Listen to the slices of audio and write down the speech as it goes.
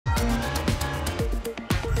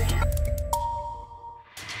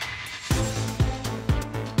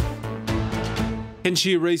Can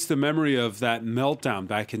she erase the memory of that meltdown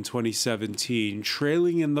back in 2017?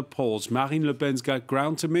 Trailing in the polls, Marine Le Pen's got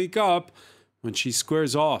ground to make up when she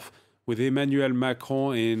squares off with Emmanuel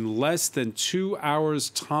Macron in less than 2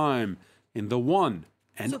 hours' time in the one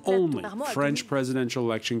and only French presidential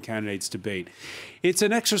election candidates debate. It's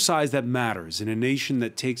an exercise that matters in a nation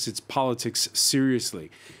that takes its politics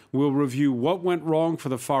seriously. We'll review what went wrong for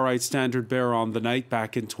the far-right standard-bearer on the night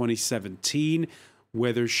back in 2017,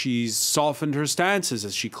 whether she's softened her stances,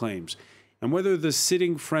 as she claims, and whether the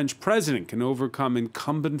sitting French president can overcome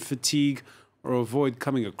incumbent fatigue or avoid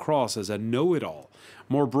coming across as a know-it-all.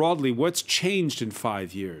 More broadly, what's changed in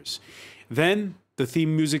 5 years? Then, the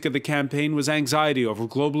theme music of the campaign was anxiety over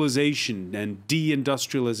globalization and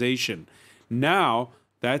deindustrialization. Now,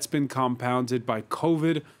 that's been compounded by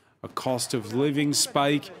COVID, a cost of living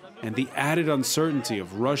spike, and the added uncertainty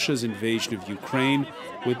of Russia's invasion of Ukraine,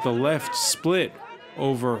 with the left split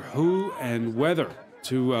over who and whether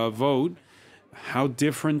to vote. How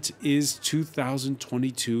different is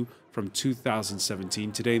 2022 from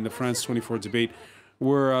 2017? Today in the France 24 debate,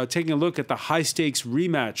 we're taking a look at the high-stakes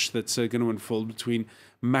rematch that's going to unfold between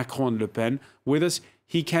Macron and Le Pen. With us,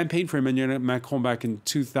 he campaigned for Emmanuel Macron back in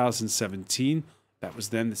 2017. That was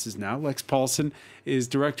then, this is now. Lex Paulson is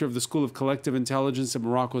director of the School of Collective Intelligence at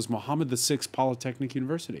Morocco's Mohammed VI Polytechnic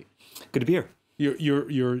University. Good to be here.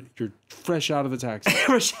 You're fresh out of the taxi.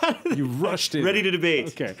 You rushed in. Ready to debate.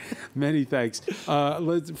 Okay, many thanks.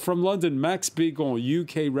 From London, Max Bégon,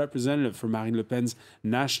 UK representative for Marine Le Pen's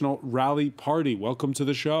National Rally Party. Welcome to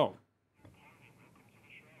the show.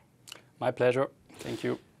 My pleasure. Thank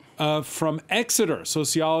you. From Exeter,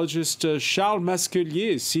 sociologist Charles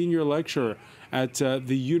Masquelier, senior lecturer at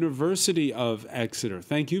the University of Exeter.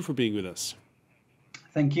 Thank you for being with us.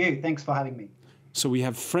 Thank you. Thanks for having me. So we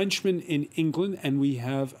have Frenchmen in England and we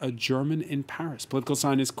have a German in Paris. Political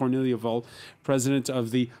scientist Cornelia Voll, president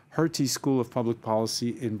of the Hertie School of Public Policy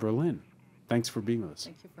in Berlin. Thanks for being with us.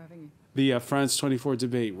 Thank you for having me. The France 24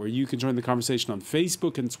 debate, where you can join the conversation on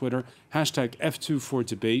Facebook and Twitter, hashtag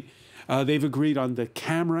F24debate. They've agreed on the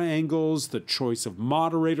camera angles, the choice of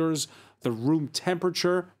moderators, the room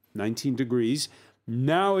temperature, 19 degrees.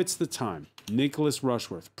 Now it's the time. Nicholas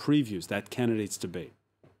Rushworth previews that candidates debate.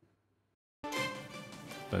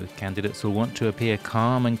 Both candidates will want to appear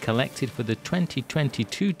calm and collected for the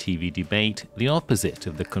 2022 TV debate, the opposite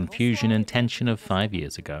of the confusion and tension of 5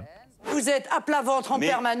 years ago. Vous êtes à plat ventre en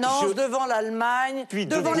permanence devant l'Allemagne,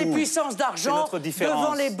 devant les puissances d'argent,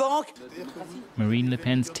 devant les banques. Marine Le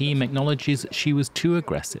Pen's team acknowledges she was too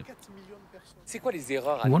aggressive.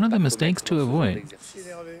 One of the mistakes to avoid.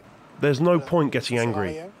 There's no point getting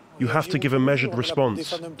angry. You have to give a measured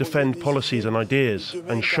response, defend policies and ideas,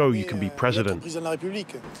 and show you can be president.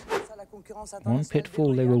 One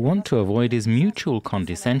pitfall they will want to avoid is mutual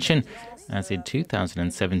condescension, as in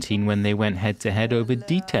 2017 when they went head-to-head over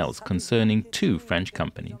details concerning two French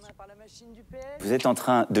companies. Vous êtes en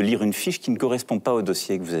train de lire une fiche qui ne correspond pas au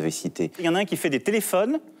dossier que vous avez cité. Il y en a un qui fait des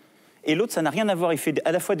téléphones, et l'autre, ça n'a rien à voir. Il fait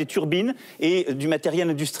à la fois des turbines et du matériel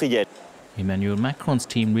industriel. Emmanuel Macron's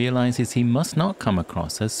team realizes he must not come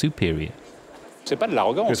across as superior.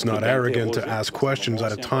 It's not arrogant to ask questions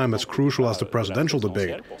at a time as crucial as the presidential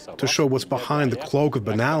debate, to show what's behind the cloak of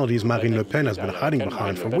banalities Marine Le Pen has been hiding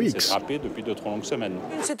behind for weeks.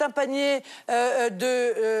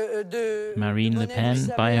 Marine Le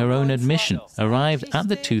Pen, by her own admission, arrived at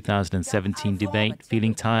the 2017 debate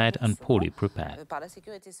feeling tired and poorly prepared.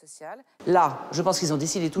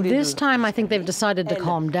 This time, I think they've decided to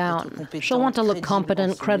calm down. She'll want to look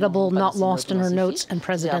competent, credible, not lost in her notes, and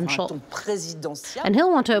presidential. And he'll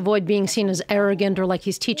want to avoid being seen as arrogant or like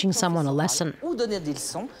he's teaching someone a lesson.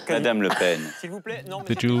 Madame Le Pen.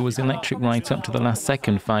 The duel was electric right up to the last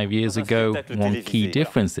second 5 years ago. One key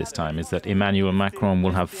difference this time is that Emmanuel Macron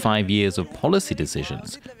will have 5 years of policy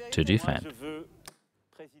decisions to defend.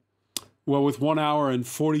 Well, with 1 hour and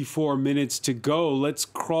 44 minutes to go, let's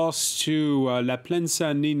cross to La Plaine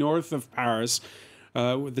Saint-Denis, north of Paris,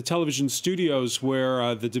 the television studios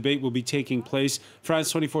where the debate will be taking place.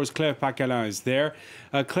 France 24's Claire Pacalin is there.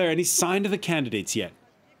 Claire, any sign of the candidates yet?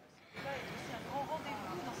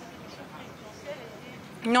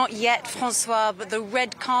 Not yet, Francois, but the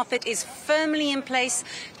red carpet is firmly in place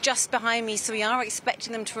just behind me, so we are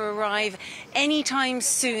expecting them to arrive anytime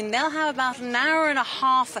soon. They'll have about an hour and a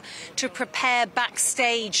half to prepare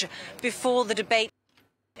backstage before the debate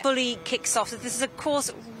fully kicks off. This is, of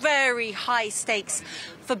course, very high stakes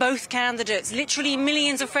for both candidates. Literally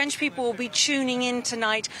millions of French people will be tuning in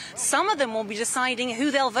tonight. Some of them will be deciding who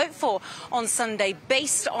they'll vote for on Sunday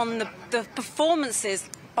based on the performances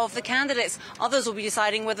of the candidates. Others will be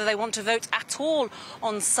deciding whether they want to vote at all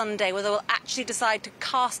on Sunday, whether they'll actually decide to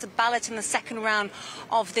cast a ballot in the second round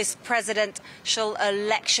of this presidential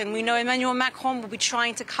election. We know Emmanuel Macron will be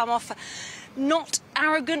trying to come off not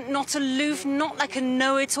arrogant, not aloof, not like a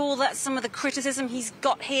know-it-all. That's some of the criticism he's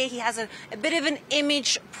got here. He has a bit of an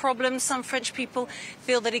image problem. Some French people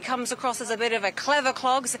feel that he comes across as a bit of a clever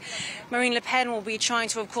clogs. Marine Le Pen will be trying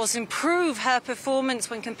to, of course, improve her performance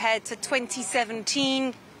when compared to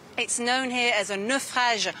 2017. It's known here as a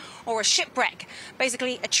naufrage or a shipwreck,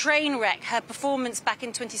 basically a train wreck. Her performance back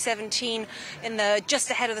in 2017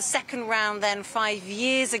 just ahead of the second round then 5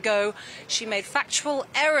 years ago, she made factual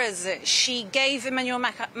errors. She gave Emmanuel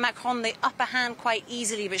Macron the upper hand quite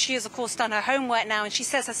easily, but she has of course done her homework now, and she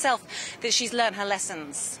says herself that she's learned her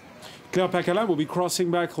lessons. Claire Pacalin will be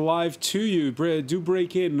crossing back live to you. Do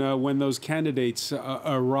break in when those candidates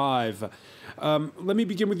arrive. Let me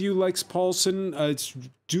begin with you, Lex Paulson. It's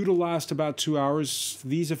due to last about 2 hours.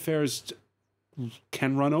 These affairs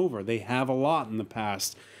can run over. They have a lot in the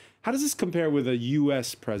past. How does this compare with a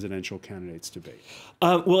U.S. presidential candidates debate?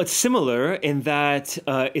 Well, it's similar in that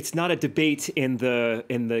it's not a debate in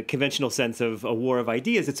the conventional sense of a war of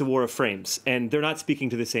ideas. It's a war of frames, and they're not speaking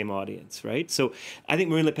to the same audience, right? So I think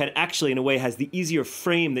Marine Le Pen actually, in a way, has the easier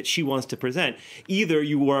frame that she wants to present. Either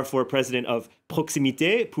you are for a president of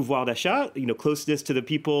proximité, pouvoir d'achat, closeness to the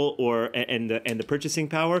people, and the purchasing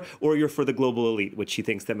power, or you're for the global elite, which she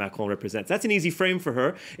thinks that Macron represents. That's an easy frame for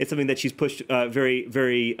her. It's something that she's pushed very,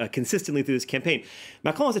 very consistently through this campaign.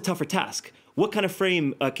 Macron has a tougher task. What kind of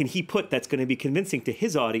frame can he put that's going to be convincing to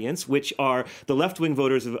his audience, which are the left-wing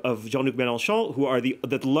voters of Jean-Luc Mélenchon, who are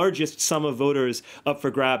the largest sum of voters up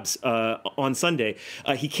for grabs on Sunday?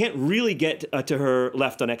 He can't really get to her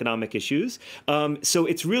left on economic issues. So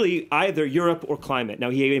it's really either Europe or climate. Now,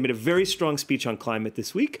 he made a very strong speech on climate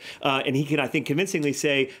this week, and he can, I think, convincingly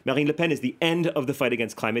say Marine Le Pen is the end of the fight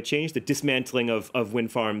against climate change, the dismantling of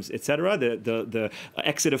wind farms, etc., the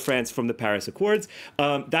exit of France from the Paris Accords.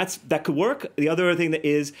 That could work. The other thing that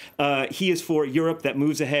is, he is for Europe that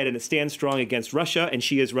moves ahead and it stands strong against Russia, and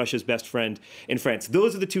she is Russia's best friend in France.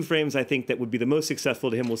 Those are the two frames, I think, that would be the most successful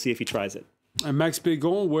to him. We'll see if he tries it. And Max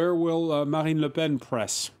Bégon, where will Marine Le Pen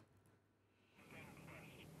press?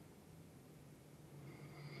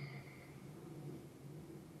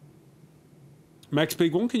 Max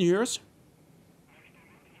Bégon, can you hear us?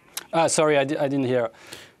 Sorry, I didn't hear.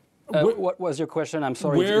 What was your question? I'm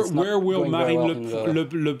sorry. Where will Marine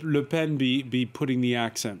Le Pen be putting the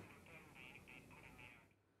accent?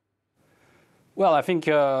 Well, I think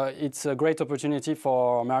it's a great opportunity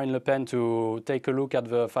for Marine Le Pen to take a look at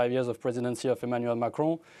the 5 years of presidency of Emmanuel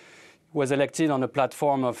Macron. He was elected on a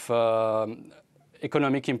platform of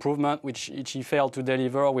economic improvement, which he failed to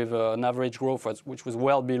deliver, with an average growth which was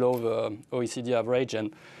well below the OECD average,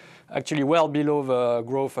 and actually well below the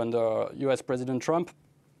growth under US President Trump.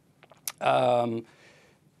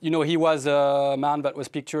 He was a man that was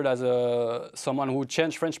pictured as someone who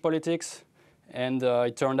changed French politics, and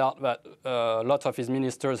it turned out that lots of his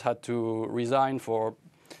ministers had to resign for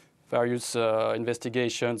various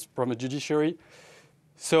investigations from the judiciary.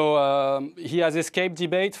 So he has escaped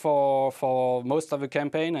debate for most of the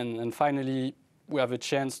campaign, and finally we have a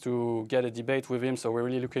chance to get a debate with him. So we're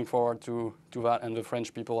really looking forward to that, and the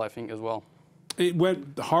French people, I think, as well. It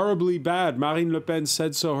went horribly bad. Marine Le Pen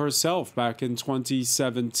said so herself back in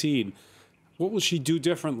 2017. What will she do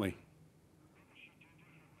differently?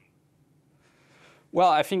 Well,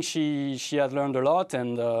 I think she has learned a lot,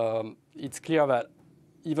 and it's clear that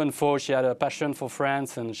even though she had a passion for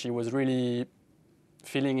France and she was really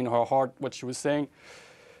feeling in her heart what she was saying,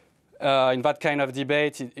 in that kind of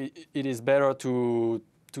debate, it is better to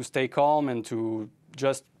stay calm and to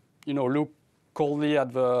just look coldly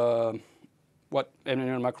at what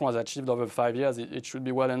Emmanuel Macron has achieved over 5 years. It should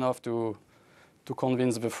be well enough to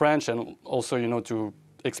convince the French, and also to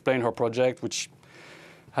explain her project, which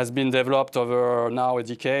has been developed over now a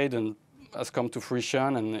decade and has come to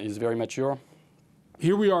fruition and is very mature.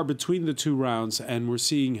 Here we are between the two rounds, and we're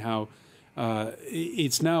seeing how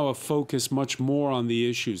it's now a focus much more on the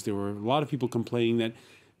issues. There were a lot of people complaining that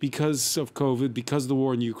because of COVID, because of the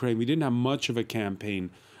war in Ukraine, we didn't have much of a campaign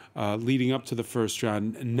leading up to the first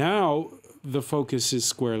round. Now the focus is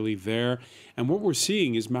squarely there, and what we're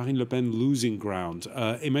seeing is Marine Le Pen losing ground.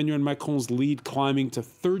 Emmanuel Macron's lead climbing to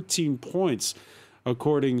 13 points,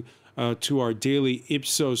 according to our daily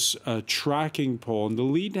Ipsos tracking poll, and the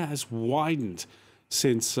lead has widened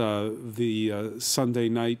since the Sunday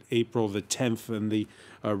night, April the 10th, and the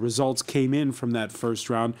results came in from that first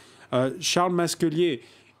round. Charles Masquelier,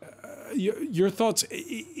 your thoughts,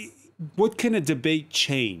 what can a debate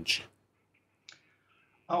change?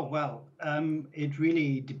 Oh, well, it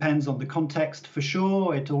really depends on the context for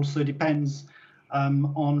sure. It also depends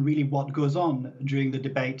on really what goes on during the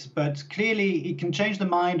debate. But clearly, it can change the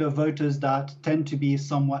mind of voters that tend to be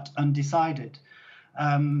somewhat undecided.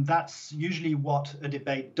 That's usually what a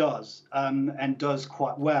debate does, and does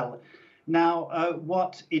quite well. Now,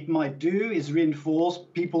 what it might do is reinforce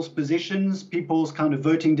people's positions, people's kind of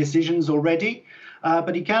voting decisions already.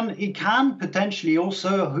 But it can potentially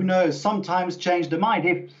also, who knows, sometimes change the mind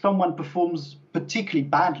if someone performs particularly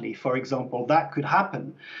badly, for example. That could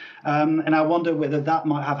happen. And I wonder whether that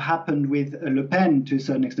might have happened with Le Pen to a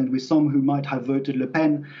certain extent, with some who might have voted Le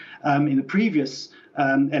Pen in the previous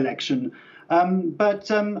election.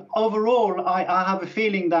 But overall, I have a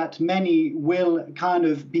feeling that many will kind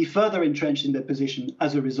of be further entrenched in their position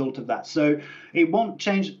as a result of that. So it won't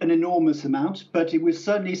change an enormous amount, but it will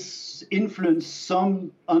certainly influence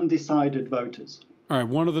some undecided voters. All right,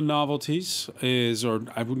 one of the novelties is, or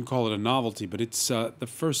I wouldn't call it a novelty, but it's the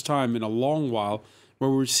first time in a long while where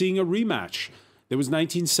we're seeing a rematch. It was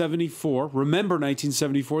 1974. Remember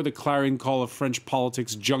 1974, the clarion call of French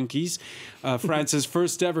politics junkies. France's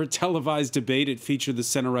first ever televised debate. It featured the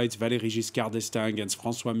centre-right's Valéry Giscard d'Estaing against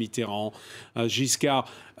François Mitterrand. Giscard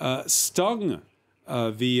stung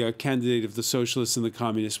the candidate of the socialists and the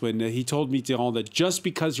communists when he told Mitterrand that just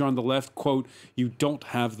because you're on the left, quote, you don't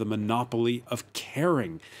have the monopoly of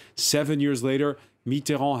caring. 7 years later,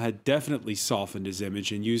 Mitterrand had definitely softened his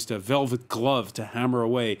image and used a velvet glove to hammer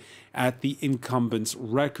away at the incumbent's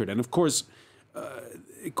record. And of course,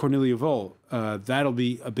 Cornelia Vol, that'll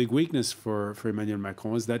be a big weakness for Emmanuel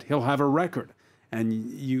Macron, is that he'll have a record. And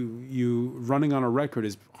you running on a record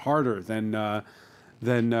is harder than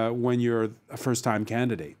when you're a first-time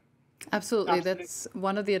candidate. Absolutely. That's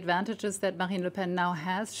one of the advantages that Marine Le Pen now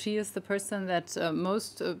has. She is the person that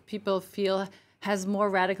most people feel has more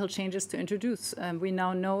radical changes to introduce. We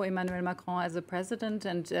now know Emmanuel Macron as a president,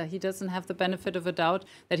 and he doesn't have the benefit of a doubt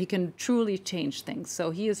that he can truly change things. So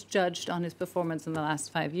he is judged on his performance in the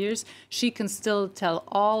last 5 years. She can still tell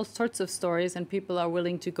all sorts of stories, and people are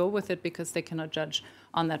willing to go with it because they cannot judge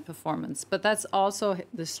on that performance. But that's also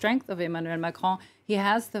the strength of Emmanuel Macron. He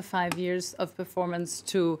has the 5 years of performance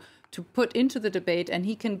to put into the debate, and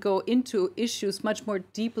he can go into issues much more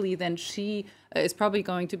deeply than she is probably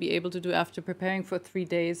going to be able to do after preparing for 3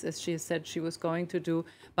 days, as she said she was going to do,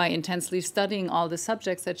 by intensely studying all the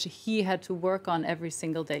subjects that he had to work on every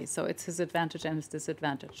single day. So it's his advantage and his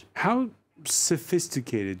disadvantage. How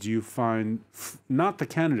sophisticated do you find, not the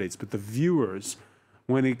candidates, but the viewers,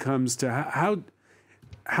 when it comes to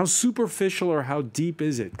how superficial or how deep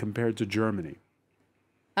is it compared to Germany?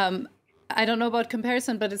 I don't know about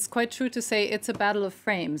comparison, but it's quite true to say it's a battle of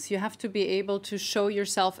frames. You have to be able to show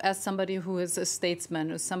yourself as somebody who is a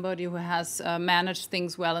statesman, as somebody who has managed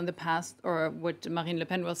things well in the past, or what Marine Le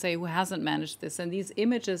Pen will say, who hasn't managed this. And these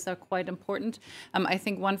images are quite important. I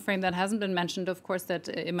think one frame that hasn't been mentioned, of course, that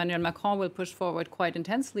Emmanuel Macron will push forward quite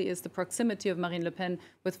intensely is the proximity of Marine Le Pen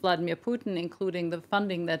with Vladimir Putin, including the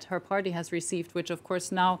funding that her party has received, which, of course,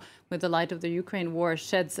 now, with the light of the Ukraine war,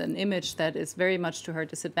 sheds an image that is very much to her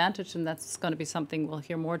disadvantage, and that's going to be something we'll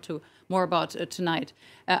hear more about tonight.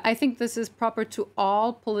 I think this is proper to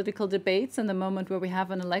all political debates in the moment where we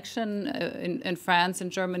have an election in France,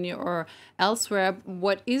 in Germany, or elsewhere.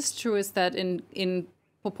 What is true is that in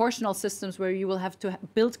proportional systems where you will have to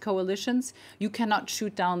build coalitions, you cannot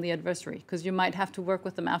shoot down the adversary because you might have to work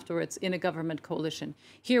with them afterwards in a government coalition.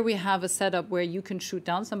 Here we have a setup where you can shoot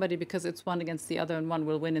down somebody because it's one against the other, and one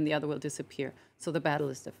will win and the other will disappear. So the battle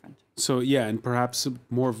is different. So yeah, and perhaps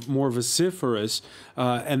more vociferous,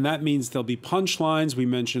 and that means there'll be punchlines. We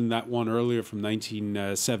mentioned that one earlier from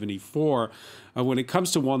 1974. When it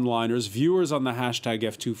comes to one-liners, viewers on the hashtag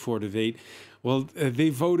F24debate, well,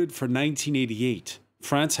 they voted for 1988.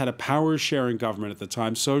 France had a power-sharing government at the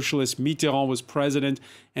time. Socialist Mitterrand was president,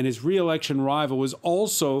 and his re-election rival was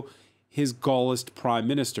also his Gaullist prime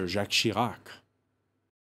minister, Jacques Chirac.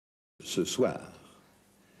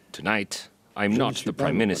 Tonight, I'm not the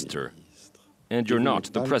prime minister, and you're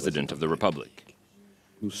not the president of the republic.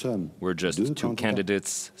 We're just two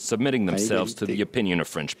candidates submitting themselves to the opinion of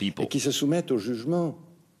French people.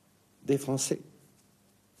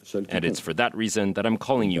 And it's for that reason that I'm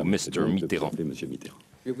calling you Mr. Mitterrand.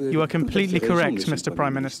 You are completely correct, Mr.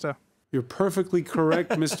 Prime Minister. You're perfectly correct,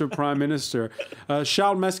 Mr. Prime Minister.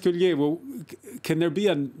 Charles Masculier, well, can there be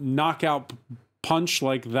a knockout punch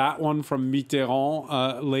like that one from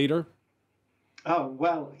Mitterrand later? Oh,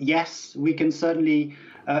 well, yes, we can certainly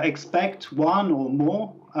expect one or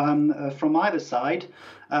more from either side,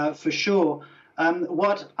 for sure.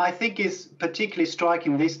 What I think is particularly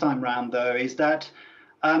striking this time round, though, is that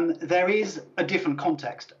there is a different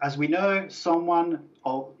context. As we know, someone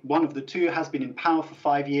or one of the two has been in power for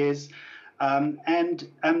 5 years. And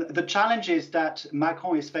the challenges that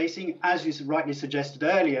Macron is facing, as you rightly suggested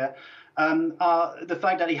earlier, are the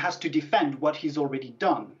fact that he has to defend what he's already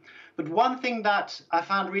done. But one thing that I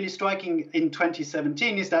found really striking in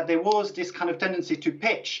 2017 is that there was this kind of tendency to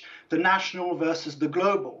pitch the national versus the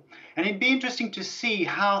global. And it'd be interesting to see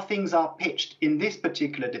how things are pitched in this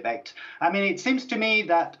particular debate. I mean, it seems to me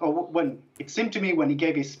that, when he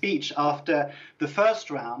gave his speech after the first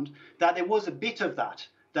round, that there was a bit of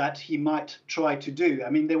that he might try to do. I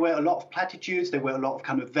mean, there were a lot of platitudes, there were a lot of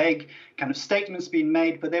kind of vague kind of statements being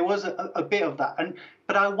made, but there was a bit of that.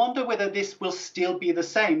 But I wonder whether this will still be the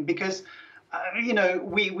same, because we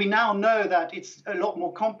now know that it's a lot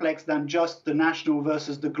more complex than just the national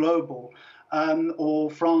versus the global, or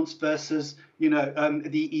France versus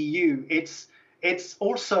the EU. It's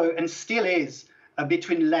also, and still is,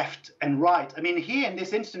 between left and right. I mean, here in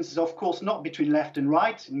this instance is of course not between left and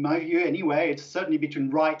right, in my view anyway. It's certainly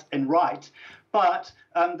between right and right. But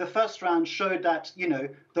the first round showed that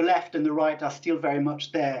the left and the right are still very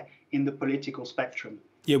much there in the political spectrum.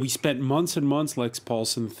 Yeah, we spent months and months, Lex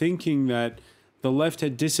Paulson, thinking that the left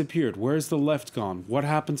had disappeared. Where's the left gone? What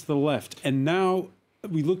happened to the left? And now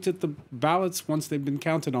we looked at the ballots once they've been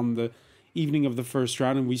counted on the evening of the first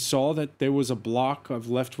round, and we saw that there was a block of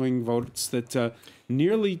left-wing votes that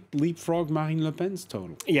nearly leapfrogged Marine Le Pen's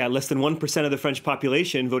total. Yeah, less than 1% of the French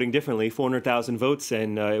population voting differently, 400,000 votes,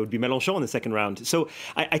 and it would be Mélenchon in the second round. So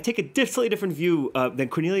I take a slightly different view than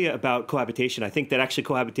Cornelia about cohabitation. I think that actually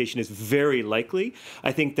cohabitation is very likely.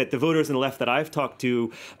 I think that the voters on the left that I've talked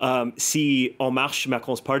to see En Marche,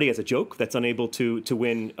 Macron's party, as a joke that's unable to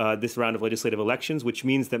win this round of legislative elections, which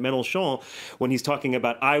means that Mélenchon, when he's talking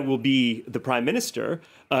about I will be the prime minister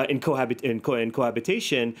in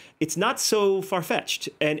cohabitation, it's not so far-fetched.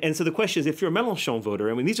 And so the question is, if you're a Mélenchon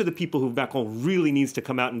voter, I mean, these are the people who Macron really needs to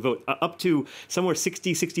come out and vote. Up to somewhere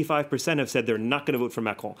 65% have said they're not going to vote for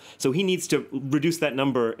Macron. So he needs to reduce that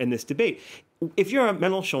number in this debate. If you're a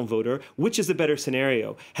Mélenchon voter, which is the better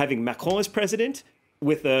scenario? Having Macron as president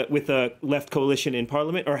with a left coalition in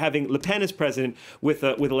parliament, or having Le Pen as president with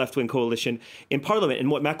a left-wing coalition in parliament? And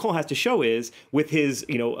what Macron has to show is, with his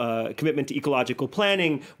commitment to ecological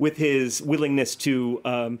planning, with his willingness to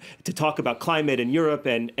talk about climate in Europe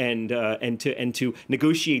and to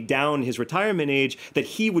negotiate down his retirement age, that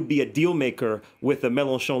he would be a deal maker with a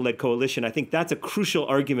Mélenchon-led coalition. I think that's a crucial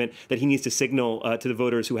argument that he needs to signal to the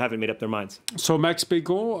voters who haven't made up their minds. So Max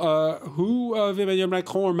Bégon, who of Emmanuel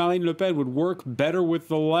Macron or Marine Le Pen would work better with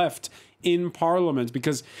the left in Parliament?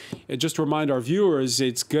 Because just to remind our viewers,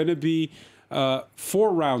 it's going to be 4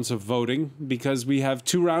 rounds of voting, because we have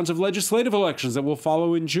 2 rounds of legislative elections that will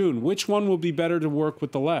follow in June. Which one will be better to work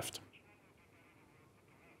with the left?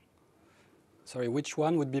 Sorry, which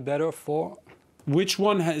one would be better for? Which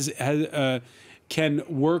one can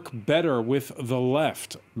work better with the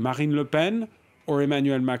left? Marine Le Pen or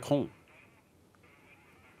Emmanuel Macron?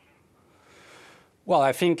 Well,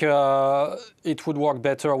 I think it would work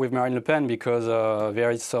better with Marine Le Pen, because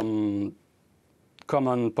there is some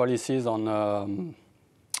common policies on,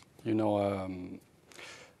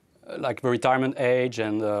 like the retirement age,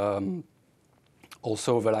 and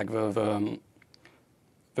also the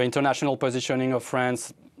international positioning of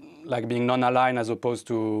France, like being non-aligned as opposed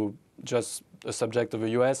to just a subject of the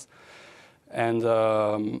US. And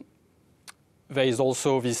there is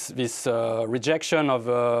also this rejection of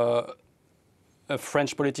a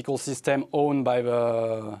French political system owned by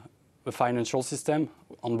the financial system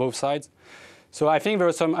on both sides. So I think there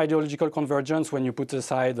is some ideological convergence when you put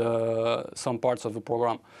aside some parts of the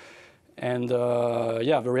program. And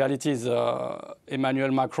the reality is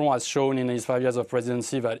Emmanuel Macron has shown in his 5 years of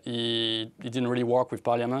presidency that he didn't really work with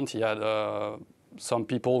parliament. He had some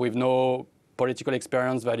people with no political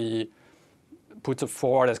experience that he put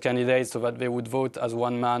forward as candidates so that they would vote as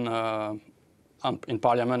one man in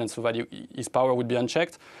parliament, and so that his power would be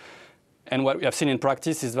unchecked. And what we have seen in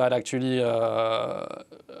practice is that actually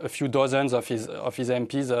a few dozens of his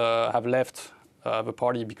MPs have left the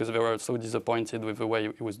party because they were so disappointed with the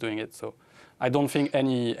way he was doing it. So I don't think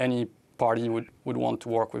any party would want to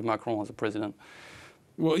work with Macron as a president.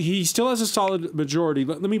 Well, he still has a solid majority.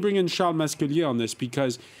 Let me bring in Charles Masculier on this,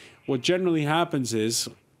 because what generally happens is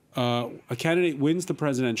a candidate wins the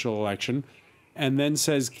presidential election and then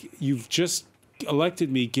says, you've just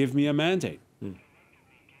elected me, give me a mandate.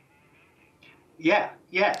 Yes.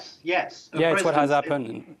 Yeah, it's what has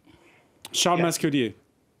happened. Charles Masculier.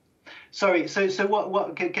 Sorry, so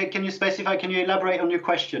what can you specify, can you elaborate on your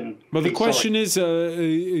question? Well, the Please, question is,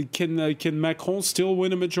 can Macron still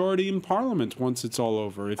win a majority in Parliament once it's all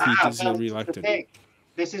over, if he is re-elected?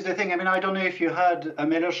 This is the thing. I mean, I don't know if you heard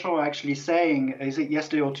Mélenchon actually saying, is it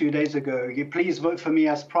yesterday or 2 days ago, you please vote for me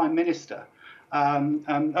as Prime Minister.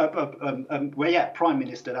 Well, yeah, Prime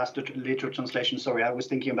Minister, that's the literal translation. Sorry, I was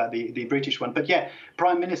thinking about the British one. But yeah,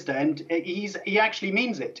 Prime Minister. And he actually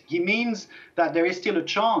means it. He means that there is still a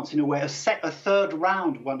chance, in a way, a third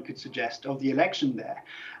round, one could suggest, of the election there.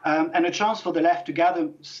 And a chance for the left to gather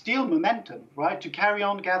still momentum, right? To carry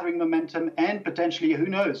on gathering momentum and potentially, who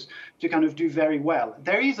knows, to kind of do very well.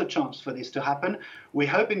 There is a chance for this to happen. We're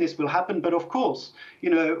hoping this will happen. But of course, you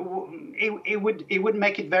know, it would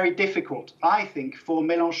make it very difficult, I think, for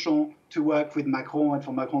Mélenchon to work with Macron and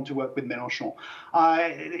for Macron to work with Mélenchon.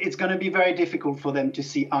 It's going to be very difficult for them to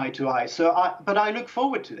see eye to eye. But I look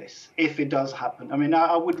forward to this if it does happen. I mean,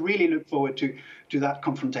 I would really look forward to that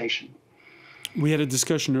confrontation. We had a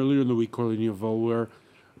discussion earlier in the week, Coralie Neuville, where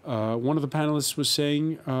one of the panelists was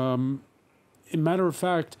saying, in matter of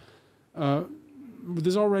fact,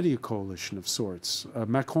 there's already a coalition of sorts.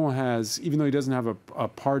 Macron has, even though he doesn't have a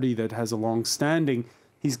party that has a long standing,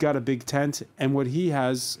 he's got a big tent, and what he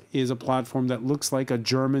has is a platform that looks like a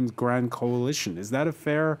German grand coalition. Is that a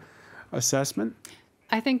fair assessment?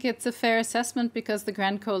 I think it's a fair assessment because the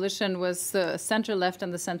grand coalition was the center-left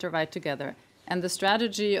and the center-right together. And the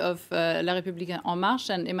strategy of La République En Marche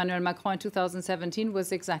and Emmanuel Macron in 2017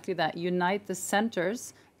 was exactly that, unite the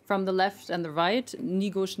centers from the left and the right, ni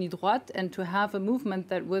gauche ni droite, and to have a movement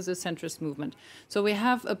that was a centrist movement. So we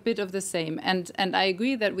have a bit of the same. And I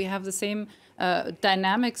agree that we have the same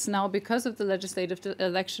dynamics now because of the legislative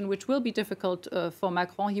election, which will be difficult for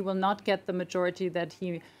Macron. He will not get the majority that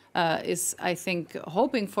he is, I think,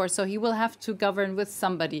 hoping for. So he will have to govern with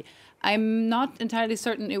somebody. I'm not entirely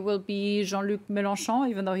certain it will be Jean-Luc Mélenchon,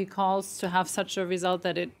 even though he calls to have such a result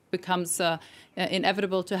that it becomes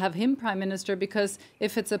inevitable to have him prime minister, because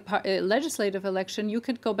if it's a legislative election, you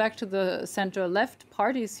could go back to the center-left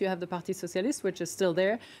parties. You have the Parti Socialiste, which is still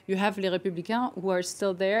there. You have Les Républicains, who are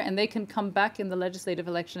still there, and they can come back in the legislative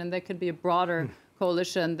election, and there could be a broader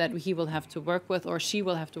coalition that he will have to work with, or she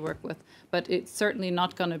will have to work with. But it's certainly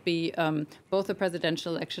not going to be both the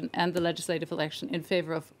presidential election and the legislative election in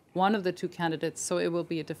favor of one of the two candidates, so it will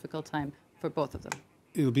be a difficult time for both of them.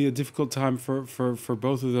 It'll be a difficult time for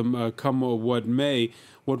both of them, come what may.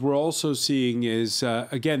 What we're also seeing is,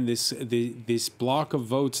 again, this block of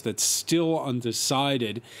votes that's still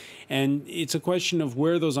undecided, and it's a question of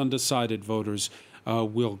where those undecided voters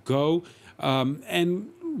will go, and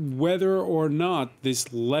whether or not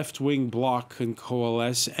this left-wing bloc can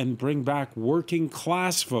coalesce and bring back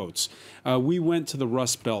working-class votes. We went to the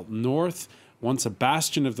Rust Belt North, once a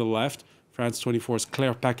bastion of the left. France 24's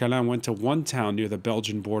Claire Pacalin went to one town near the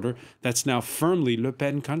Belgian border that's now firmly Le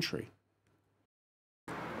Pen country.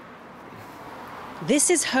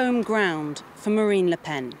 This is home ground for Marine Le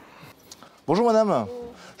Pen. Bonjour, madame.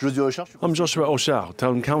 I'm Joshua Auchard,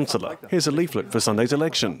 town councillor. Here's a leaflet for Sunday's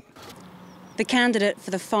election. The candidate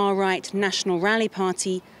for the far-right National Rally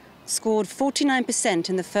Party scored 49%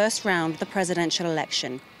 in the first round of the presidential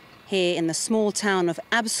election, here in the small town of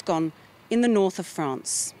Abscon in the north of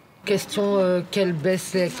France. She'll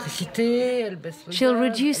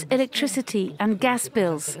reduce electricity and gas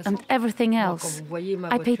bills and everything else.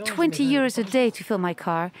 I pay 20 euros a day to fill my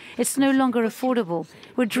car. It's no longer affordable.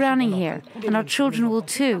 We're drowning here, and our children will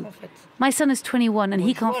too. My son is 21 and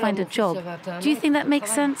he can't find a job. Do you think that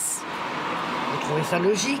makes sense?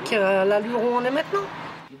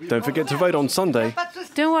 Don't forget to vote on Sunday.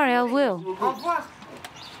 Don't worry, I will.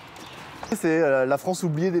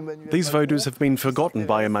 These voters have been forgotten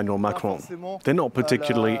by Emmanuel Macron. They're not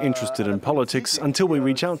particularly interested in politics until we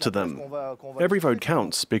reach out to them. Every vote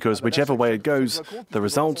counts, because whichever way it goes, the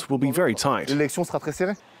result will be very tight.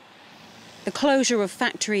 The closure of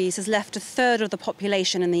factories has left a third of the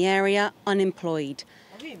population in the area unemployed.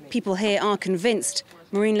 People here are convinced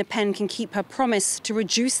Marine Le Pen can keep her promise to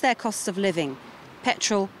reduce their costs of living,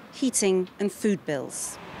 petrol, heating and food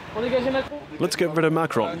bills. Let's get rid of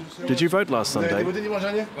Macron. Did you vote last Sunday?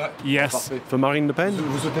 Yes. For Marine Le Pen?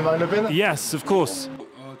 Yes, of course.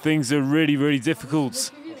 Things are really, really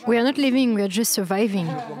difficult. We are not living, we are just surviving.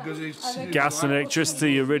 Gas and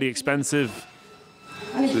electricity are really expensive.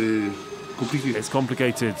 It's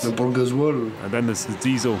complicated. And then there's the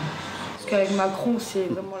diesel.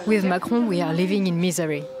 With Macron, we are living in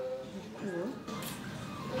misery.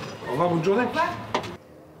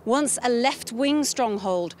 Once a left-wing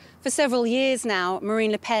stronghold, for several years now,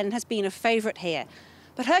 Marine Le Pen has been a favourite here.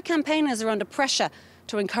 But her campaigners are under pressure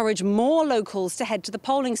to encourage more locals to head to the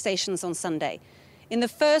polling stations on Sunday. In the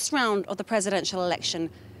first round of the presidential election,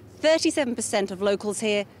 37% of locals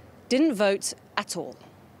here didn't vote at all.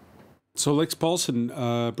 So, Lex Paulson,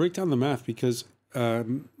 break down the math, because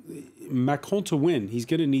Macron to win, he's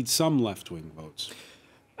going to need some left-wing votes.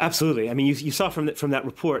 Absolutely. I mean, you saw from that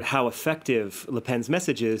report how effective Le Pen's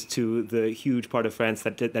message is to the huge part of France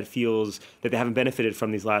that feels that they haven't benefited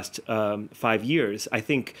from these last 5 years. I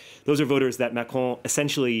think those are voters that Macron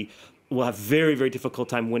essentially will have very, very difficult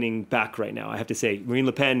time winning back right now. I have to say, Marine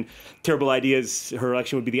Le Pen, terrible ideas. Her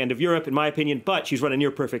election would be the end of Europe, in my opinion. But she's run a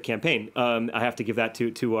near perfect campaign. I have to give that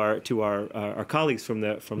to our colleagues from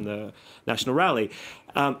the National Rally.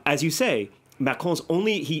 As you say, Macron's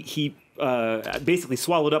only he basically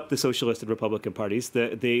swallowed up the Socialist and Republican parties.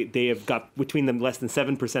 They have got between them less than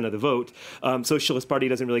 7% of the vote. Socialist Party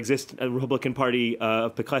doesn't really exist. A Republican Party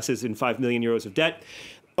of Pécresse is in 5 million euros of debt.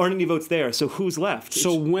 Aren't any votes there? So who's left?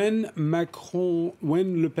 So when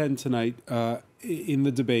Le Pen tonight in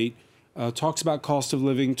the debate talks about cost of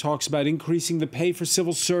living, talks about increasing the pay for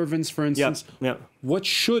civil servants, for instance. Yeah. What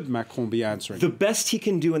should Macron be answering? The best he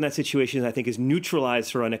can do in that situation, I think, is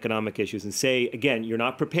neutralize her on economic issues and say, again, you're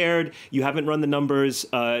not prepared, you haven't run the numbers,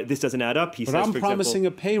 this doesn't add up. He but says, I'm for promising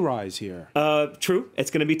example, a pay rise here. True,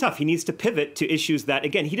 it's going to be tough. He needs to pivot to issues that,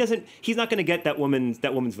 again, he's not going to get that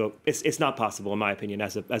woman's vote. It's not possible, in my opinion,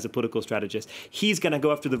 as a political strategist. He's going to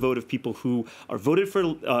go after the vote of people who are voted for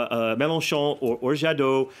Mélenchon or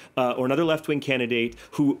Jadot or another left-wing candidate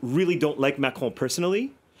who really don't like Macron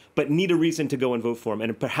personally, but need a reason to go and vote for him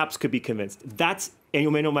and perhaps could be convinced. That's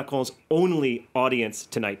Emmanuel Macron's only audience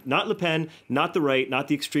tonight. Not Le Pen, not the right, not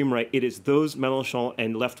the extreme right. It is those Mélenchon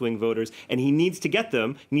and left-wing voters, and he needs to get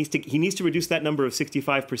them. He needs to reduce that number of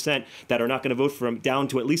 65% that are not going to vote for him down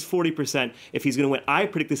to at least 40% if he's going to win. I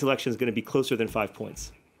predict this election is going to be closer than 5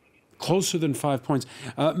 points. Closer than 5 points.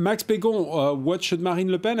 Max Bégon, what should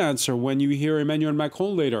Marine Le Pen answer when you hear Emmanuel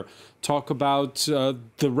Macron later talk about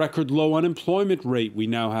the record low unemployment rate we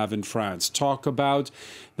now have in France, talk about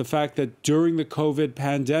the fact that during the COVID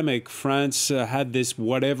pandemic, France had this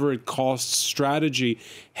whatever it costs strategy,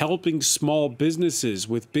 helping small businesses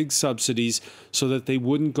with big subsidies so that they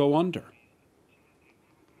wouldn't go under?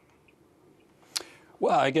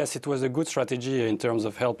 Well, I guess it was a good strategy in terms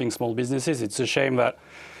of helping small businesses. It's a shame that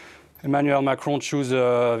Emmanuel Macron chose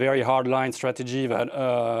a very hardline strategy that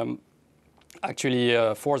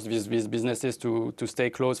actually forced these businesses to stay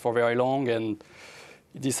closed for very long, and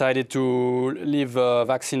he decided to leave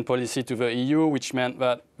vaccine policy to the EU, which meant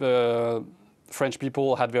that the French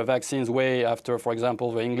people had their vaccines way after, for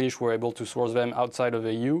example, the English were able to source them outside of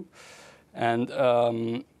the EU. And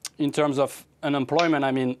in terms of unemployment,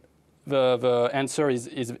 I mean, the answer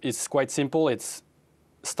is quite simple. It's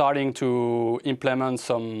starting to implement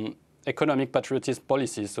some economic patriotism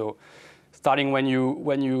policies. So starting when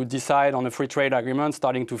you decide on a free trade agreement,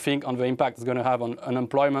 starting to think on the impact it's going to have on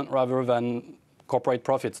unemployment rather than corporate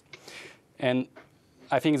profits. And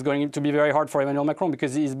I think it's going to be very hard for Emmanuel Macron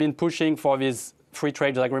because he's been pushing for this free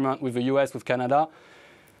trade agreement with the US, with Canada,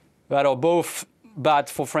 that are both bad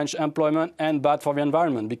for French employment and bad for the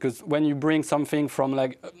environment. Because when you bring something from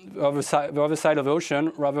like the other side of the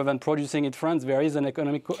ocean, rather than producing it in France, there is an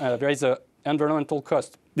environmental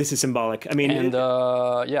cost. This is symbolic. I mean, and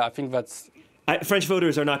I think that's. French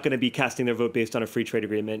voters are not going to be casting their vote based on a free trade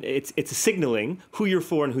agreement. It's signaling who you're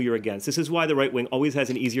for and who you're against. This is why the right wing always has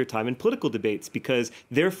an easier time in political debates, because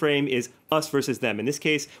their frame is us versus them. In this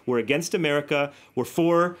case, we're against America. We're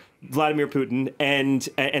for Vladimir Putin,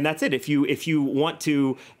 and that's it. If you want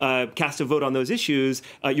to cast a vote on those issues,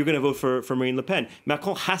 you're going to vote for Marine Le Pen.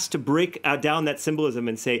 Macron has to break down that symbolism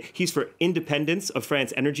and say he's for independence of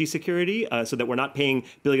France's energy security, so that we're not paying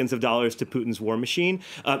billions of dollars to Putin's war machine.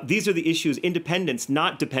 These are the issues: independence,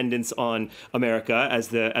 not dependence on America, as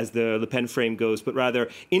the Le Pen frame goes, but rather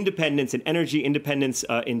independence in energy, independence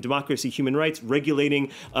in democracy, human rights,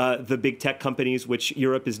 regulating the big tech companies, which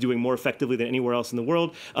Europe is doing more effectively than anywhere else in the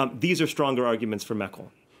world. These are stronger arguments for Macron.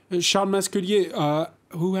 Charles Masculier,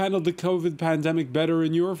 who handled the COVID pandemic better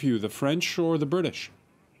in your view, the French or the British?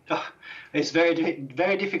 It's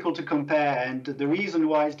very difficult to compare, and the reason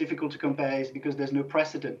why it's difficult to compare is because there's no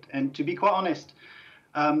precedent. And to be quite honest,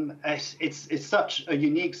 it's such a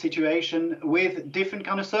unique situation with different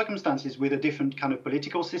kind of circumstances, with a different kind of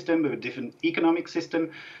political system, with a different economic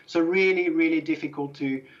system. So really, really difficult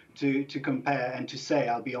to compare and to say,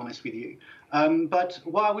 I'll be honest with you. But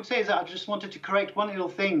what I would say is that I just wanted to correct one little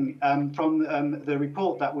thing from the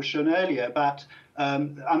report that was shown earlier. But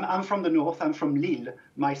I'm from the north. I'm from Lille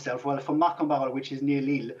myself, well, from Marc-en-Barœul, which is near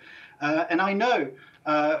Lille. And I know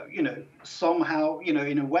somehow,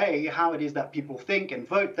 in a way, how it is that people think and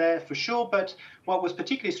vote there for sure. But what was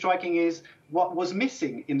particularly striking is what was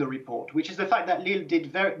missing in the report, which is the fact that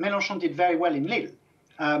Mélenchon did very well in Lille.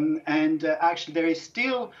 Actually, there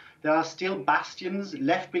are still bastions,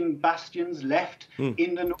 left-wing bastions left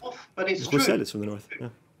in the north, but it's true. Roussel is from the north. Yeah.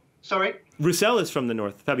 Sorry? Roussel is from the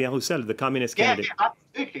north. Fabien Roussel, the communist candidate. Yeah,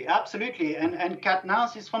 absolutely. And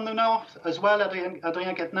Quatennens is from the north as well, Adrien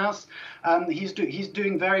Quatennens. He's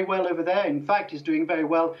doing very well over there. In fact, he's doing very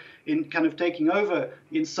well in kind of taking over,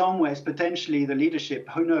 in some ways, potentially the leadership.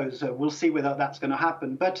 Who knows? We'll see whether that's going to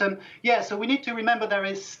happen. But so we need to remember there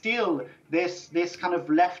is still this kind of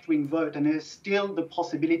left-wing vote, and there's still the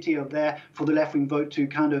possibility for the left-wing vote to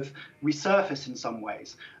kind of resurface in some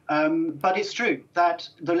ways. But it's true that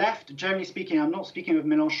the left, generally speaking, I'm not speaking of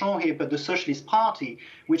Mélenchon here, but the Socialist Party,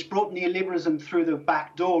 which brought neoliberalism through the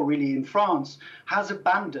back door, really, in France, has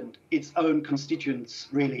abandoned its own constituents,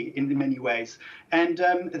 really, in many ways. And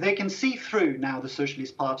they can see through now the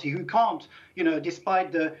Socialist Party, who can't,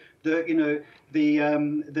 despite the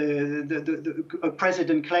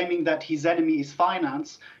president claiming that his enemy is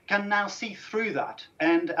finance, can now see through that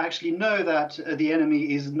and actually know that the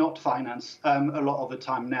enemy is not finance a lot of the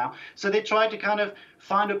time now. So they try to kind of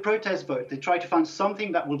find a protest vote. They try to find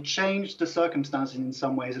something that will change the circumstances in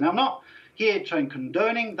some ways. And I'm not here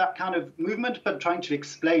condoning that kind of movement, but trying to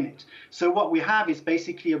explain it. So what we have is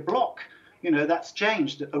basically a bloc, that's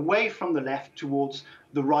changed away from the left towards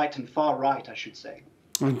the right and far right, I should say.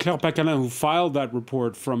 And Claire Pacalin, who filed that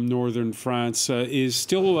report from northern France, is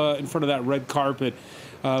still in front of that red carpet,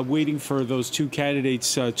 waiting for those two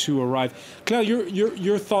candidates to arrive. Claire,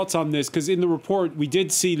 your thoughts on this? Because in the report, we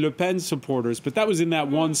did see Le Pen supporters, but that was in that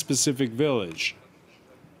one specific village.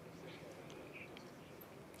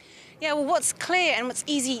 Yeah, well, what's clear and what's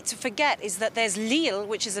easy to forget is that there's Lille,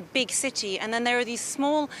 which is a big city, and then there are these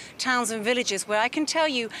small towns and villages where I can tell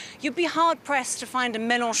you, you'd be hard-pressed to find a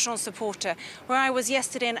Mélenchon supporter. Where I was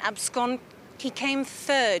yesterday in Abscon, he came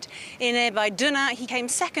third. By Denain, he came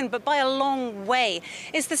second, but by a long way.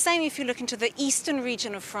 It's the same if you look into the eastern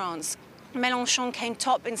region of France. Mélenchon came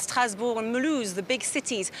top in Strasbourg and Mulhouse, the big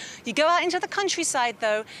cities. You go out into the countryside,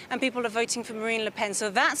 though, and people are voting for Marine Le Pen. So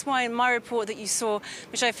that's why in my report that you saw,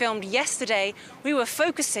 which I filmed yesterday, we were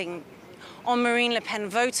focusing on Marine Le Pen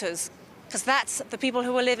voters, because that's the people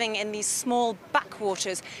who are living in these small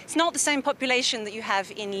backwaters. It's not the same population that you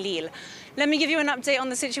have in Lille. Let me give you an update on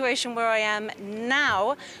the situation where I am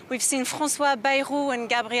now. We've seen François Bayrou and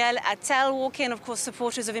Gabriel Attal walk in, of course,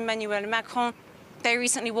 supporters of Emmanuel Macron. They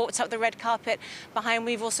recently walked up the red carpet behind.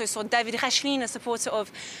 We've also saw David Rachlin, a supporter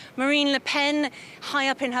of Marine Le Pen, high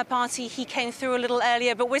up in her party. He came through a little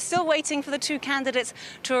earlier, but we're still waiting for the two candidates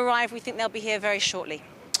to arrive. We think they'll be here very shortly.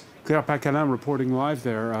 Claire Pacalin reporting live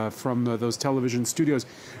there from those television studios.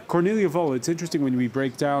 Cornelia Voll, it's interesting when we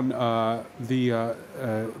break down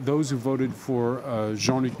those who voted for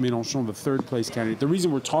Jean-Luc Mélenchon, the third-place candidate. The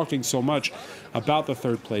reason we're talking so much about the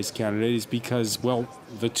third-place candidate is because, well,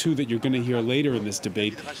 the two that you're going to hear later in this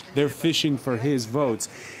debate, they're fishing for his votes.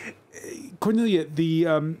 Cornelia,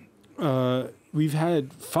 we've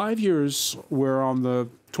had 5 years where on the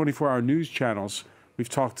 24-hour news channels, we've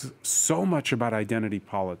talked so much about identity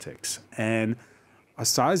politics, and a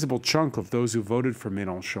sizable chunk of those who voted for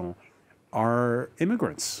Mélenchon are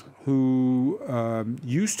immigrants who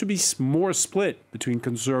used to be more split between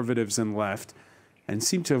conservatives and left and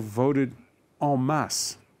seem to have voted en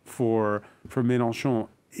masse for Mélenchon.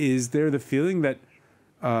 Is there the feeling that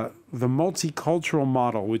the multicultural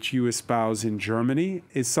model which you espouse in Germany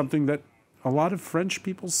is something that a lot of French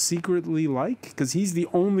people secretly like? Because he's the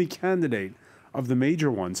only candidate of the major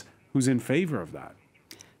ones who's in favor of that.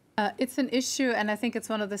 It's an issue, and I think it's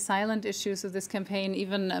one of the silent issues of this campaign.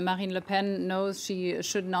 Even Marine Le Pen knows she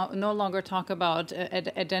should no longer talk about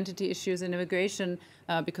identity issues in immigration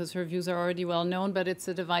because her views are already well known, but it's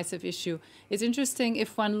a divisive issue. It's interesting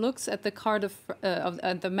if one looks at the card of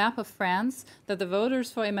the map of France, that the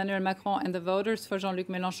voters for Emmanuel Macron and the voters for Jean-Luc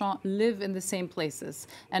Mélenchon live in the same places.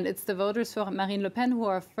 And it's the voters for Marine Le Pen who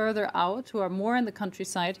are further out, who are more in the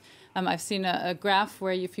countryside. I've seen a graph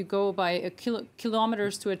where if you go by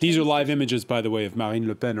kilometers to a... These are live images, by the way, of Marine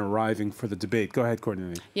Le Pen arriving for the debate. Go ahead,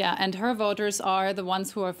 Cornelia. Yeah, and her voters are the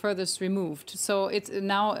ones who are furthest removed. So it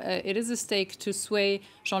is a stake to sway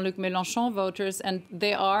Jean-Luc Mélenchon voters, and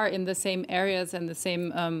they are in the same areas and the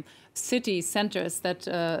same city centers that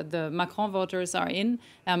the Macron voters are in.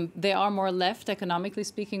 They are more left, economically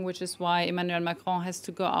speaking, which is why Emmanuel Macron has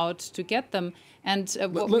to go out to get them. And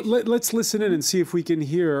let's listen in and see if we can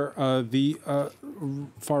hear the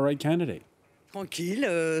far-right candidate.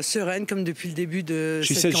 Tranquille, sereine comme depuis le début de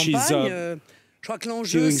she cette says campagne.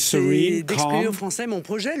 doing serene, calm.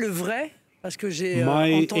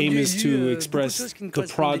 My aim is to express the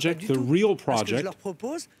project, the real project.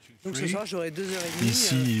 Ici,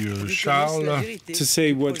 Charles. To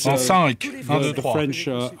say what the French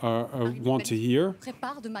want to hear.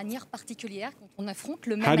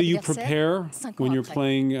 How do you prepare when you're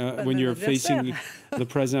playing, when you're facing the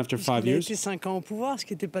president after 5 years?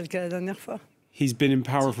 He's been in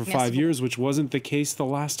power for 5 years, which wasn't the case the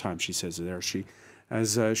last time, she says there. She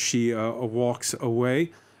walks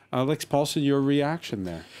away. Alex Paulson, your reaction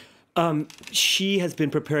there? She has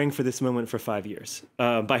been preparing for this moment for 5 years.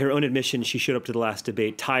 By her own admission, she showed up to the last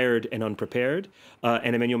debate tired and unprepared,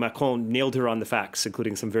 and Emmanuel Macron nailed her on the facts,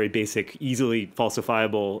 including some very basic, easily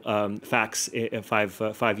falsifiable facts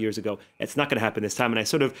 5 years ago. It's not going to happen this time, and I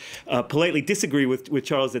sort of politely disagree with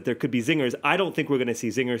Charles that there could be zingers. I don't think we're going to see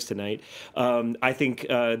zingers tonight. I think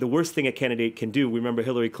the worst thing a candidate can do, we remember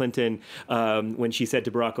Hillary Clinton when she said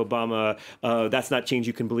to Barack Obama, that's not change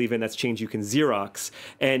you can believe in, that's change you can Xerox.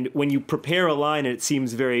 And when you prepare a line and it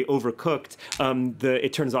seems very overcooked,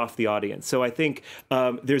 it turns off the audience. So I think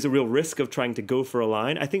there's a real risk of trying to go for a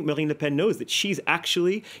line. I think Marine Le Pen knows that she's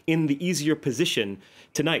actually in the easier position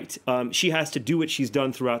tonight. She has to do what she's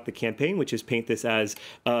done throughout the campaign, which is paint this as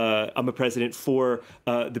I'm a president for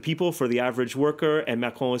the people, for the average worker, and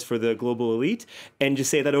Macron is for the global elite, and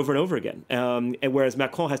just say that over and over again. And whereas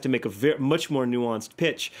Macron has to make a much more nuanced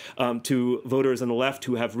pitch to voters on the left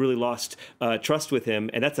who have really lost trust with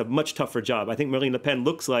him, and that's a much tougher job. I think Marine Le Pen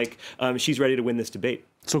looks like she's ready to win this debate.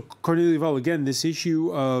 So, Cornelia Val, again, this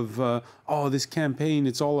issue of, this campaign,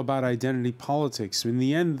 it's all about identity politics. In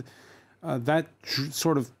the end, that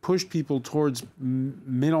sort of pushed people towards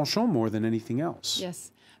Mélenchon more than anything else.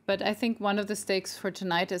 Yes, but I think one of the stakes for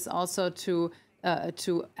tonight is also to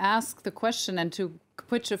ask the question and to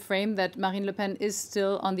put a frame that Marine Le Pen is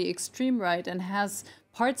still on the extreme right and has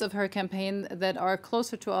parts of her campaign that are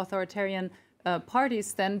closer to authoritarian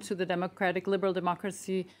parties than to the democratic liberal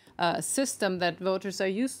democracy system that voters are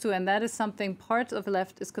used to, and that is something part of the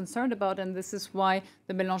left is concerned about, and this is why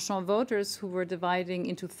the Mélenchon voters, who were dividing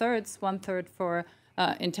into thirds, 1/3 for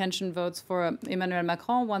intention votes for Emmanuel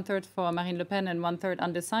Macron, 1/3 for Marine Le Pen, and 1/3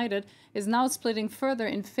 undecided, is now splitting further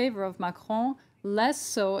in favor of Macron, less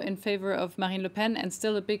so in favor of Marine Le Pen, and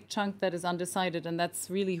still a big chunk that is undecided, and that's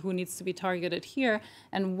really who needs to be targeted here.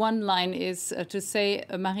 And one line is to say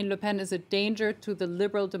Marine Le Pen is a danger to the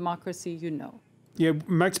liberal democracy you know. Yeah,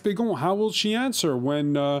 Max Bégon, how will she answer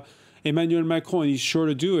when Emmanuel Macron, he's sure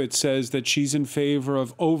to do it, says that she's in favor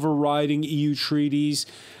of overriding EU treaties,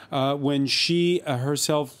 when she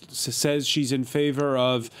herself says she's in favor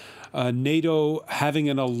of NATO having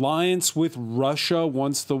an alliance with Russia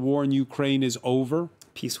once the war in Ukraine is over?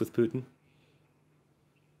 Peace with Putin?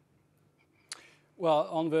 Well,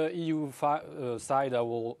 on the EU side, I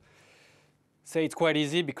will say it's quite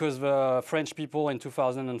easy because the French people in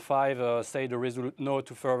 2005 said a resolute no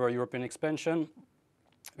to further European expansion.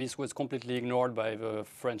 This was completely ignored by the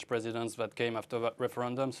French presidents that came after that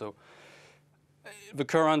referendum. So the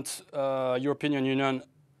current European Union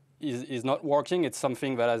is not working. It's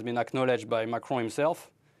something that has been acknowledged by Macron himself.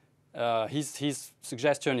 His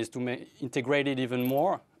suggestion is to integrate it even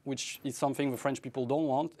more, which is something the French people don't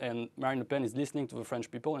want. And Marine Le Pen is listening to the French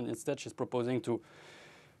people, and instead she's proposing to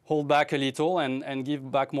hold back a little and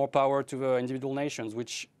give back more power to the individual nations,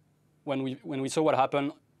 which when we saw what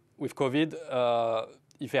happened with COVID,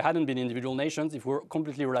 if there hadn't been individual nations, if we're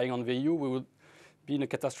completely relying on the EU, we would be in a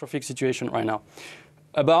catastrophic situation right now.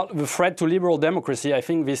 About the threat to liberal democracy, I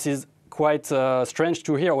think this is quite strange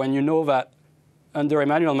to hear when you know that under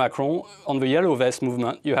Emmanuel Macron, on the Yellow Vest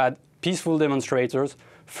movement, you had peaceful demonstrators.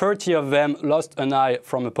 30 of them lost an eye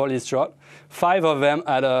from a police shot. 5 of them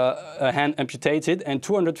had a hand amputated, and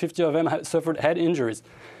 250 of them had suffered head injuries.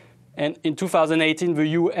 And in 2018, the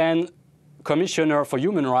UN Commissioner for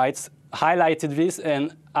Human Rights highlighted this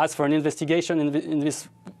and asked for an investigation in this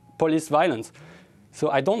police violence. So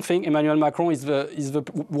I don't think Emmanuel Macron is the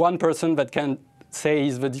one person that can say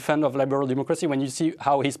he's the defender of liberal democracy when you see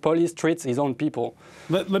how his police treats his own people.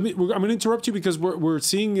 I'm going to interrupt you because we're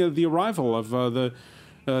seeing the arrival of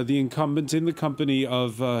the incumbent in the company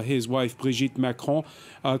of his wife, Brigitte Macron.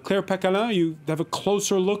 Claire Pacalin, you have a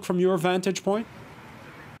closer look from your vantage point?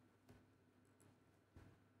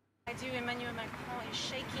 I do. Emmanuel Macron is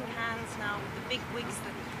shaking hands now with the big wigs,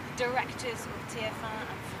 the directors of TF1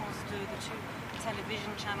 and France 2, the two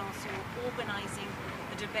television channels who are organizing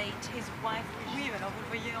the debate. His wife... Oui, alors vous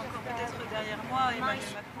le voyez encore peut-être derrière moi,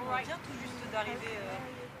 Emmanuel Macron vient tout juste d'arriver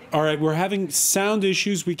All right, we're having sound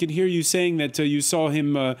issues. We can hear you saying that you saw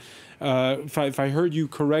him, if I heard you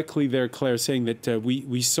correctly there, Claire, saying that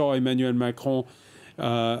we saw Emmanuel Macron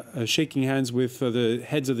shaking hands with the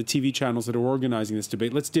heads of the TV channels that are organizing this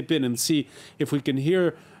debate. Let's dip in and see if we can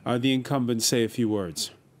hear the incumbent say a few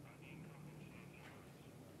words.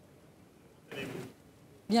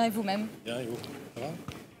 Bien, et vous-même? Bien, et vous? Ça va?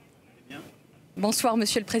 Bonsoir,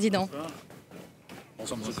 Monsieur le Président.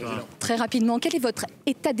 Très rapidement, quel est votre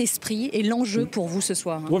état d'esprit et l'enjeu pour vous ce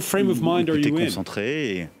soir? What frame of mind are you in?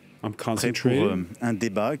 Concentré et I'm prêt concentrated. pour un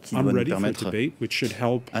débat qui doit nous permettre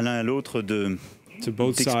à l'un à l'autre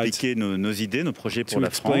d'expliquer nos idées, nos projets pour la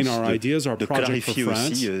France, de clarifier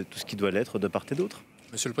aussi tout ce qui doit l'être de part et d'autre.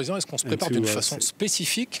 Monsieur le Président, est-ce qu'on se prépare d'une façon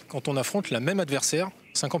spécifique quand on affronte la même adversaire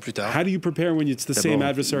 5 ans plus tard? How do you prepare when it's the same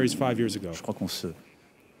adversaries 5 years ago? Je crois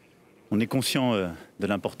on est conscient de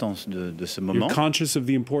l'importance de ce moment. You're conscious of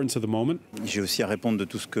the importance of the moment. J'ai aussi à répondre de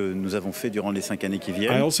tout ce que nous avons fait durant les 5 années qui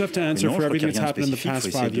viennent. I also have to answer for everything that's happened in the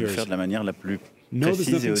past 5 years. De le faire de la manière la plus No, there's précise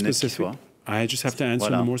et nothing honnête qui specific. soit. I just have to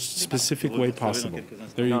answer in the more specific way possible.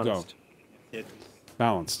 There you go.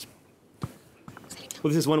 Balanced.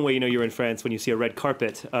 Well, this is one way, you're in France when you see a red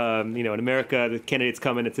carpet. In America, the candidates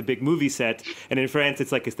come and it's a big movie set. And in France,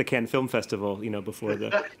 it's the Cannes Film Festival, before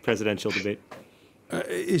the presidential debate.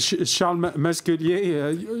 Charles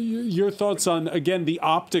Masculier, your thoughts on, again, the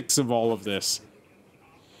optics of all of this?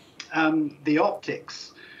 The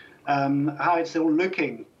optics, how it's all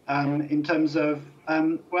looking in terms of,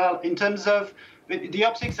 the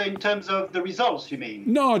optics in terms of the results, you mean?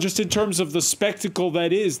 No, just in terms of the spectacle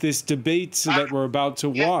that is this debate that we're about to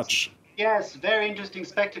watch. Yes, very interesting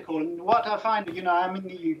spectacle. And what I find, I'm in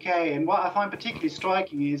the UK, and what I find particularly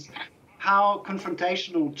striking is how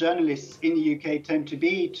confrontational journalists in the UK tend to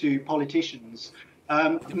be to politicians.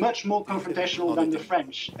 Much more confrontational than the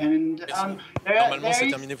French. And normalement, c'est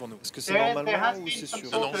terminé pour nous. Est-ce que c'est normalement there has ou been c'est some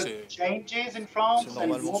sûr? sort of changes in France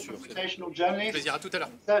and more confrontational journalists. Plaisir, à tout à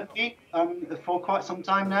l'heure. Certainly, for quite some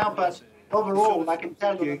time now, but overall, I can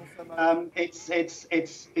tell you,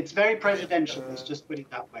 it's very presidential. Let's just put it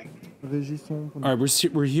that way. All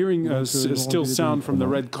right, we're hearing still sound from the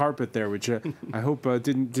red carpet there, which I hope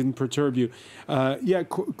didn't perturb you.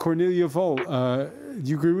 Cornelia Vol, do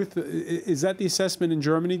you agree with? Is that the assessment in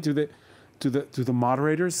Germany? Do the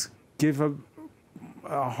moderators give a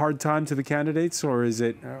hard time to the candidates, or is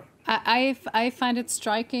it? I find it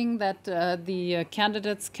striking that the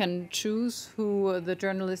candidates can choose who the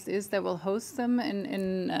journalist is that will host them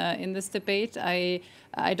in this debate.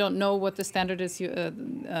 I don't know what the standard is.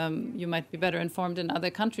 You might be better informed in other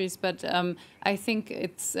countries, but I think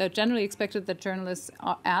it's generally expected that journalists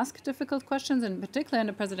ask difficult questions, in particular in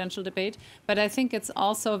a presidential debate. But I think it's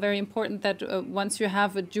also very important that once you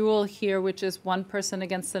have a duel here, which is one person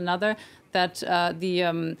against another, that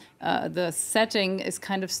the setting is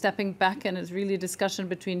kind of stepping back and it's really a discussion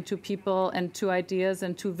between two people and two ideas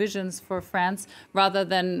and two visions for France, rather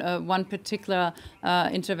than one particular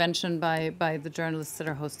intervention by the journalists that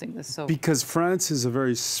are hosting this. So because France is a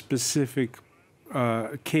very specific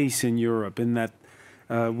case in Europe in that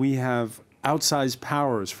we have outsized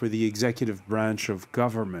powers for the executive branch of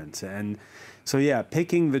government, and so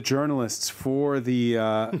picking the journalists for the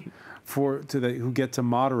who get to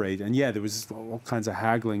moderate, and there was all kinds of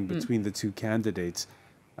haggling between the two candidates.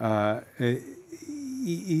 That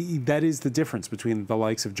is the difference between the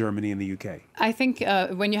likes of Germany and the UK. I think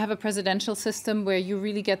when you have a presidential system where you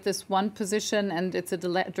really get this one position and it's a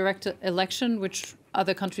direct election, which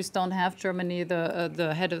other countries don't have. Germany,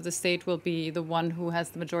 the head of the state will be the one who has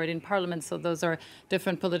the majority in parliament, so those are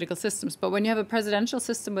different political systems. But when you have a presidential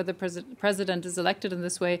system where the president is elected in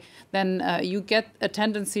this way, then you get a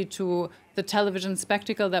tendency to the television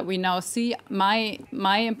spectacle that we now see. My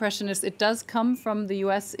impression is it does come from the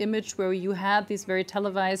US image where you had these very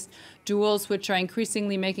televised duels, which are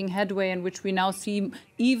increasingly making headway and which we now see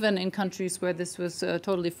even in countries where this was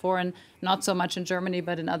totally foreign, not so much in Germany,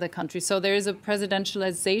 but in other countries. So there is a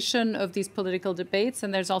presidentialization of these political debates,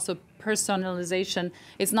 and there's also personalization.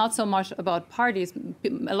 It's not so much about parties.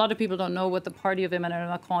 A lot of people don't know what the party of Emmanuel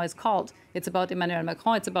Macron is called. It's about Emmanuel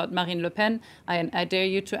Macron. It's about Marine Le Pen. I dare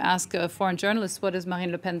you to ask foreign journalists, what is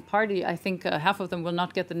Marine Le Pen's party? I think half of them will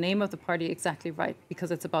not get the name of the party exactly right,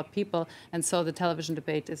 because it's about people. And so the television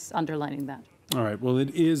debate is underlining that. All right. Well,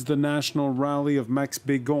 it is the national rally of Max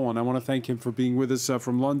Bégon. I want to thank him for being with us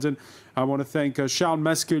from London. I want to thank Charles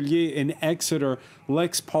Masculier in Exeter,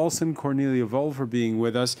 Lex Paulson, Cornelia Vol for being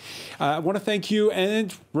with us. I want to thank you.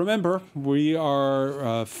 And remember, we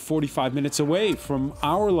are 45 minutes away from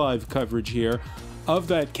our live coverage here of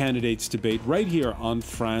that candidates debate right here on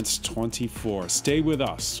France 24. Stay with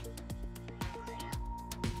us.